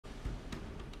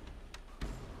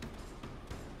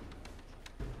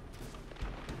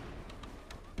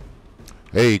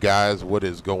Hey guys, what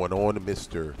is going on?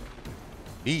 Mr.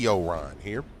 Neoron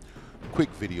here. Quick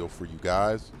video for you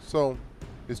guys. So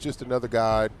it's just another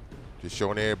guide, just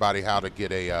showing everybody how to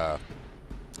get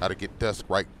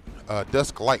Dusklight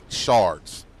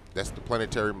Shards. That's the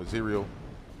planetary material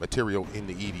in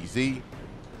the EDZ.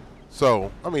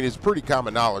 So I mean, it's pretty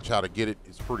common knowledge how to get it.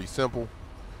 It's pretty simple,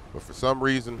 but for some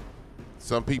reason,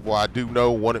 some people I do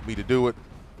know wanted me to do it.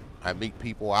 I meet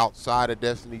people outside of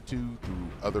Destiny 2 through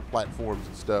other platforms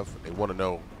and stuff. They want to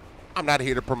know. I'm not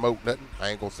here to promote nothing. I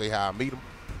ain't going to say how I meet them.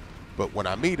 But when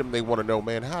I meet them, they want to know,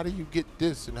 man, how do you get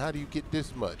this and how do you get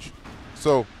this much?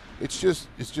 So it's just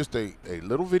a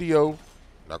little video.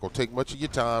 Not going to take much of your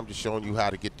time, just showing you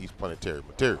how to get these planetary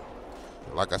materials.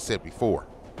 And like I said before,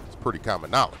 it's pretty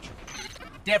common knowledge.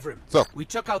 Devrim, so we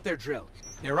took out their drill.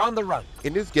 They're on the run.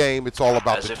 In this game, it's all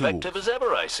about the tools. As effective as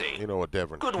ever, I see. You know what,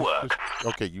 Devin? Good work.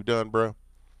 Okay, you done, bro?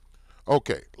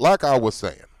 Okay, like I was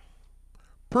saying,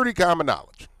 pretty common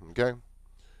knowledge, okay?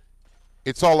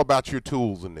 It's all about your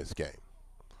tools in this game.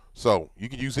 So, you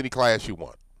can use any class you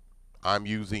want. I'm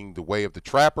using the Way of the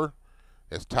Trapper.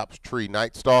 That's Top Tree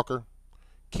Night Stalker.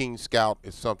 King Scout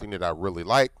is something that I really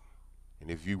like.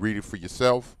 And if you read it for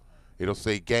yourself, it'll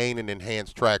say Gain and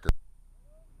Enhance Tracker.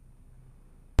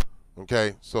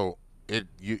 Okay, so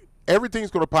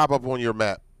everything's going to pop up on your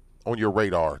map, on your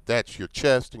radar. That's your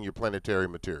chest and your planetary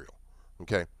material.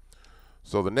 Okay,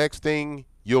 so the next thing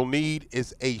you'll need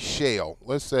is a shell.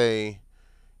 Let's say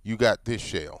you got this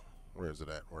shell. Where is it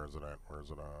at? Where is it at? Where is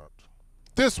it at?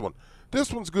 This one.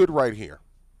 This one's good right here.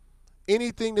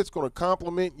 Anything that's going to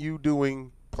complement you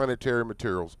doing planetary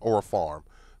materials or a farm.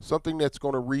 Something that's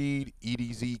going to read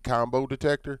EDZ combo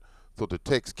detector. So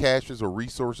detects caches or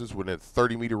resources within a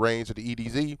 30-meter range of the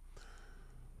EDZ.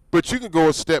 But you can go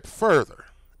a step further.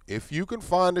 If you can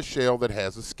find a shell that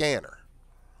has a scanner.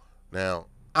 Now,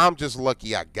 I'm just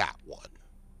lucky I got one.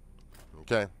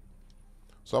 Okay?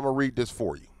 So I'm going to read this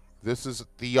for you. This is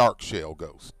the Arc Shell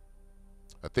Ghost.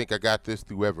 I think I got this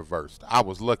through Eververse. I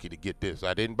was lucky to get this.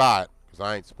 I didn't buy it because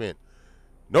I ain't spent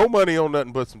no money on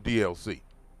nothing but some DLC.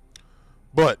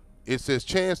 But it says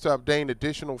chance to obtain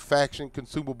additional faction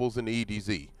consumables in the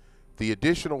EDZ. The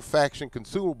additional faction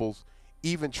consumables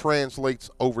even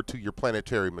translates over to your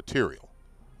planetary material.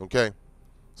 Okay?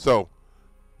 So,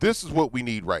 this is what we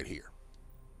need right here.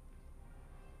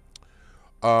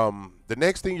 The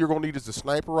next thing you're going to need is a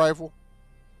sniper rifle.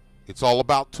 It's all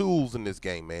about tools in this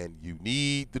game, man. You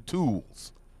need the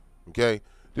tools. Okay?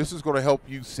 This is going to help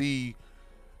you see.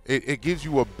 It gives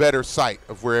you a better sight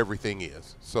of where everything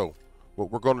is. So, what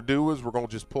we're going to do is we're going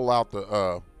to just pull out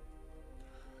the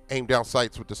aim down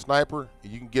sights with the sniper.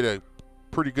 You can get a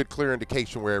pretty good clear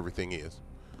indication where everything is.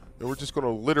 And we're just going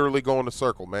to literally go in a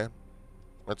circle, man.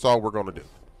 That's all we're going to do.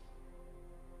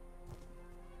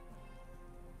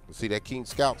 You see that King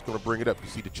Scout's going to bring it up. You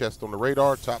see the chest on the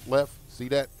radar, top left. See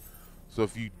that? So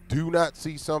if you do not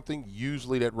see something,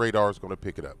 usually that radar is going to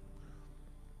pick it up.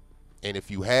 And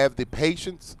if you have the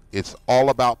patience, it's all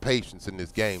about patience in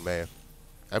this game, man.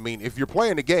 I mean, if you're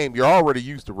playing the game, you're already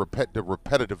used to the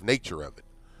repetitive nature of it.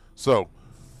 So,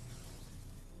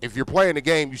 if you're playing the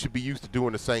game, you should be used to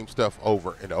doing the same stuff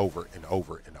over and over and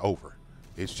over and over.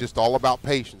 It's just all about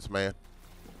patience, man.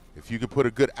 If you could put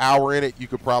a good hour in it, you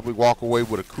could probably walk away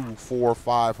with a cool 400 or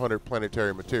 500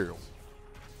 planetary materials.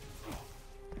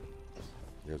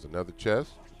 Here's another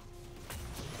chest.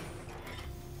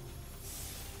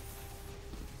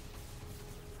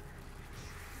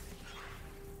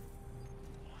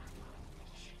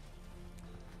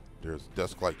 There's a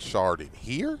Dusklight Shard in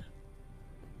here.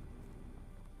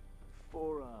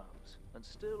 4 arms, and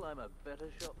still I'm a better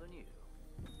shot than you.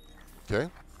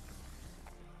 Okay.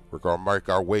 We're going to make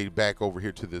our way back over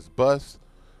here to this bus.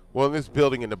 Well, in this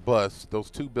building and the bus, those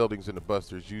two buildings in the bus,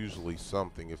 there's usually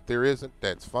something. If there isn't,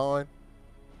 that's fine.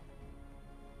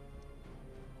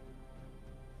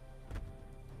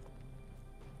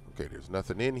 Okay, there's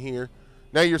nothing in here.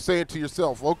 Now you're saying to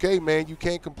yourself, okay, man, you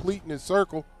can't complete in this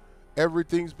circle.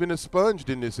 Everything's been expunged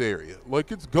in this area.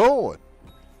 Like it's gone.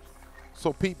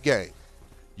 So peep game.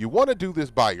 You want to do this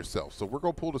by yourself. So we're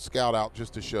going to pull the scout out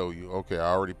just to show you. Okay,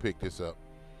 I already picked this up.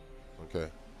 Okay,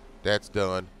 that's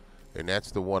done. And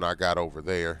that's the one I got over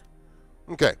there.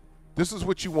 Okay, this is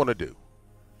what you want to do.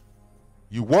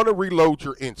 You want to reload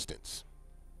your instance.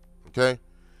 Okay?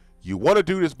 You want to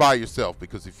do this by yourself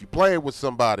because if you play it with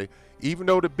somebody, even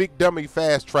though the big dummy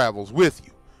fast travels with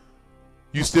you,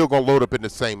 you're still going to load up in the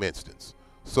same instance.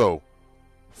 So,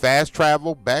 fast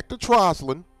travel back to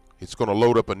Troslin. It's going to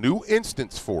load up a new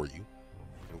instance for you.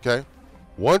 Okay?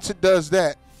 Once it does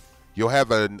that, you'll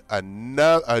have a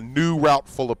new route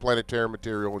full of planetary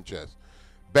material and chests.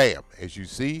 Bam. As you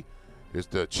see, There's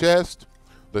the chest.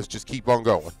 Let's just keep on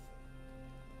going.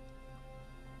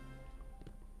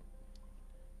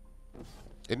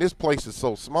 And this place is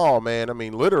so small, man. I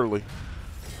mean, literally.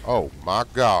 Oh, my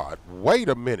God. Wait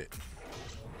a minute.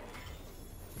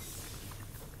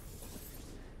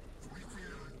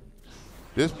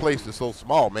 This place is so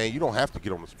small, man. You don't have to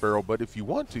get on the Sparrow, but if you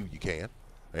want to, you can.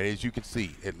 And as you can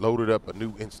see, it loaded up a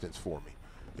new instance for me.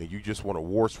 And you just want to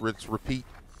Wars, Rinse, Repeat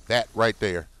that right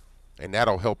there. And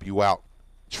that'll help you out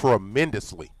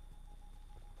tremendously.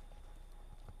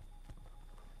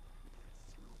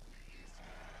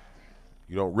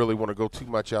 You don't really want to go too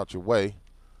much out your way.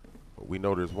 But we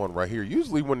know there's one right here.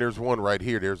 Usually when there's one right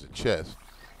here, there's a chest.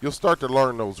 You'll start to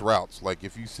learn those routes. Like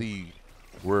if you see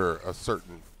where a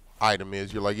certain item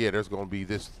is, you're like, yeah, there's going to be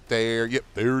this there. Yep,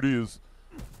 there it is.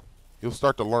 You'll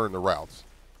start to learn the routes.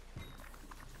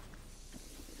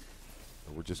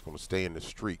 And we're just going to stay in the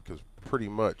street because pretty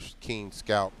much Keen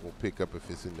Scout will pick up if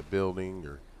it's in the building,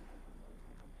 or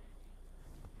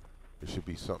there should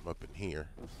be something up in here.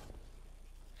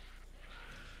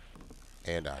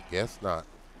 And I guess not.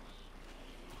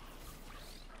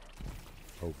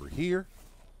 Over here.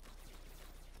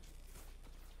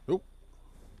 Nope.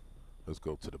 Let's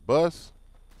go to the bus.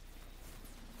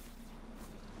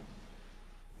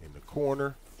 In the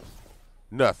corner.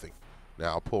 Nothing.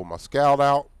 Now I'll pull my scout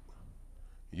out.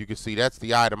 You can see that's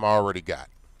the item I already got.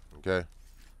 Okay.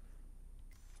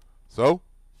 So,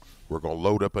 we're going to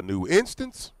load up a new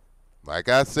instance. Like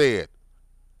I said,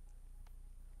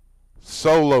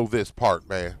 solo this part,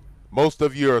 man. Most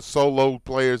of you are solo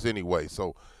players anyway,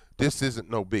 so this isn't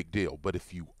no big deal. But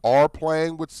if you are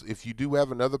playing with, if you do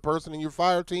have another person in your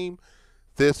fire team,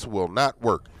 this will not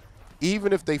work.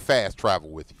 Even if they fast travel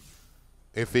with you.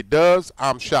 If it does,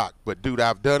 I'm shocked. But dude,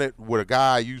 I've done it with a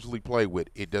guy I usually play with.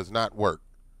 It does not work.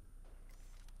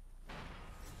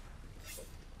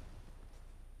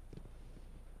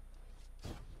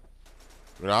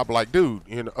 And I'm like, dude,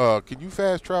 can you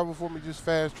fast travel for me? Just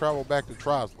fast travel back to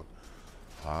Troslin.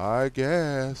 I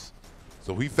guess.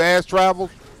 So he fast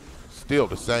traveled. Still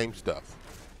the same stuff.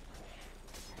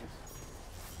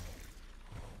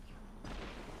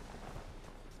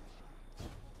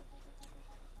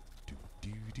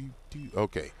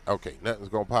 Okay, nothing's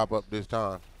gonna pop up this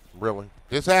time. Really?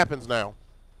 This happens now.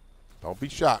 Don't be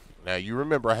shocked. Now you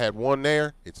remember I had one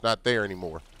there. It's not there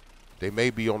anymore. They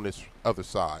may be on this other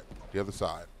side. The other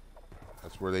side.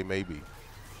 That's where they may be.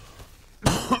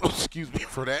 Excuse me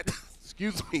for that.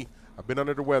 Excuse me. I've been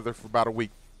under the weather for about a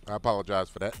week. I apologize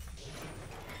for that.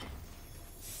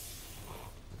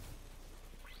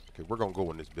 Okay, we're going to go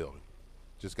in this building.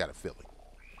 Just got a feeling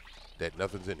that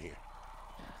nothing's in here.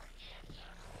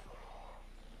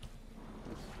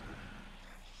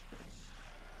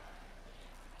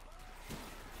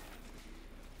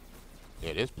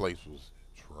 Yeah, this place was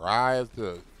dry as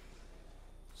the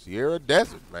Sierra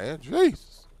Desert, man.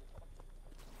 Jesus.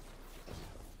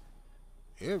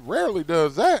 It rarely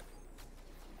does that.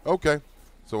 Okay.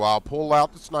 So I'll pull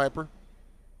out the sniper.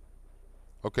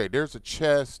 Okay, there's a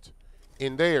chest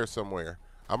in there somewhere.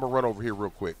 I'm going to run over here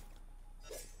real quick.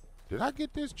 Did I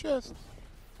get this chest?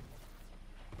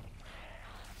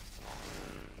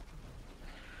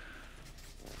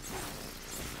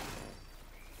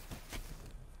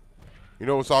 You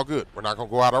know, it's all good. We're not going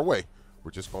to go out our way. We're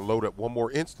just going to load up one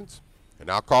more instance, and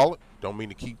I'll call it. Don't mean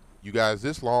to keep you guys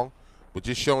this long, but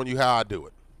just showing you how I do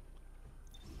it.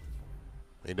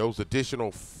 And those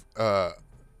additional,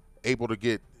 able to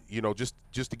get, you know, just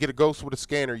to get a ghost with a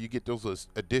scanner, you get those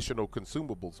additional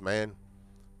consumables, man.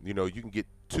 You know, you can get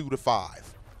 2 to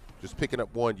 5. Just picking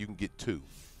up one, you can get 2.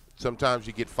 Sometimes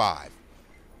you get 5.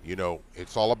 You know,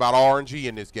 it's all about RNG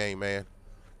in this game, man.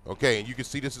 Okay, and you can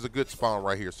see this is a good spawn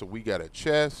right here. So we got a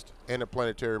chest and a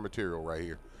planetary material right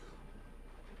here.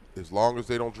 As long as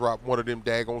they don't drop one of them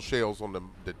daggone shells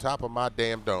on the top of my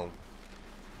damn dome.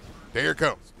 There it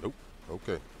comes. Nope.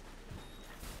 Okay.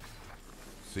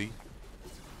 See?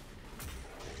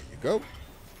 There you go.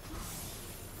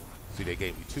 See, they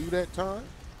gave me 2 that time.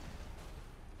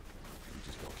 We're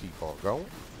just going to keep on going.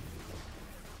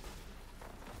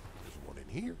 There's one in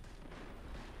here.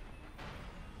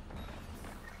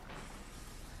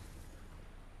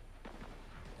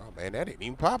 Oh, man, that didn't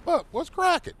even pop up. What's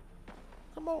cracking?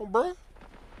 Come on, bruh.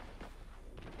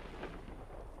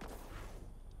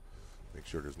 Make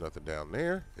sure there's nothing down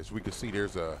there. As we can see,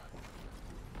 there's a...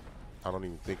 I don't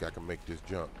even think I can make this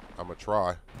jump. I'm going to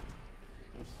try.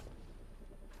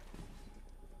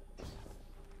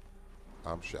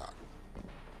 I'm shocked.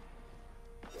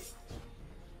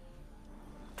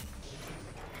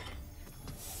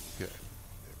 Okay, there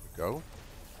we go.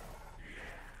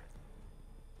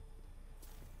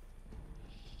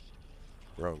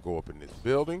 We're going to go up in this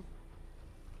building.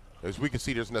 As we can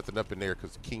see, there's nothing up in there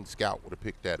because the King Scout would have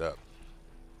picked that up.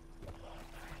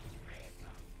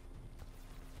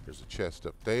 There's a chest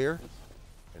up there.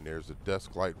 And there's a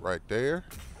Dusklight right there.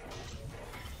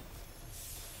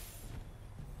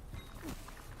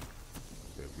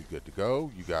 Okay, we good to go.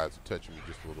 You guys are touching me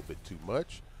just a little bit too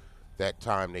much. That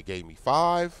time they gave me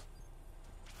 5.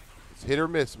 It's hit or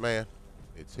miss, man.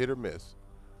 It's hit or miss.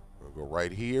 I'm going to go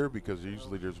right here because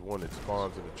usually there's one that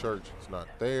spawns in the church. It's not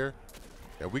there.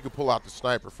 And we can pull out the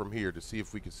sniper from here to see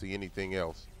if we can see anything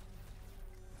else.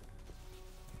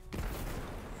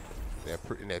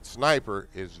 And that sniper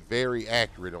is very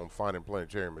accurate on finding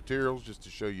planetary materials, just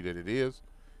to show you that it is.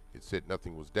 It said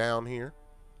nothing was down here.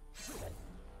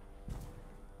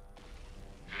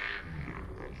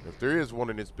 If there is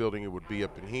one in this building, it would be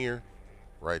up in here,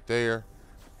 right there.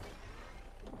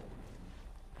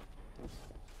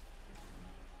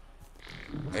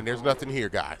 And there's nothing here,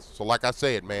 guys. So like I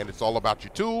said, man, it's all about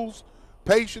your tools,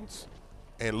 patience,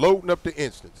 and loading up the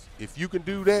instance. If you can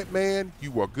do that, man,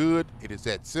 you are good. It is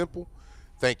that simple.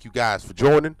 Thank you guys for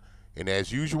joining. And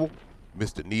as usual,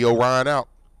 Mr. Neo Ryan out.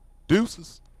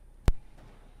 Deuces.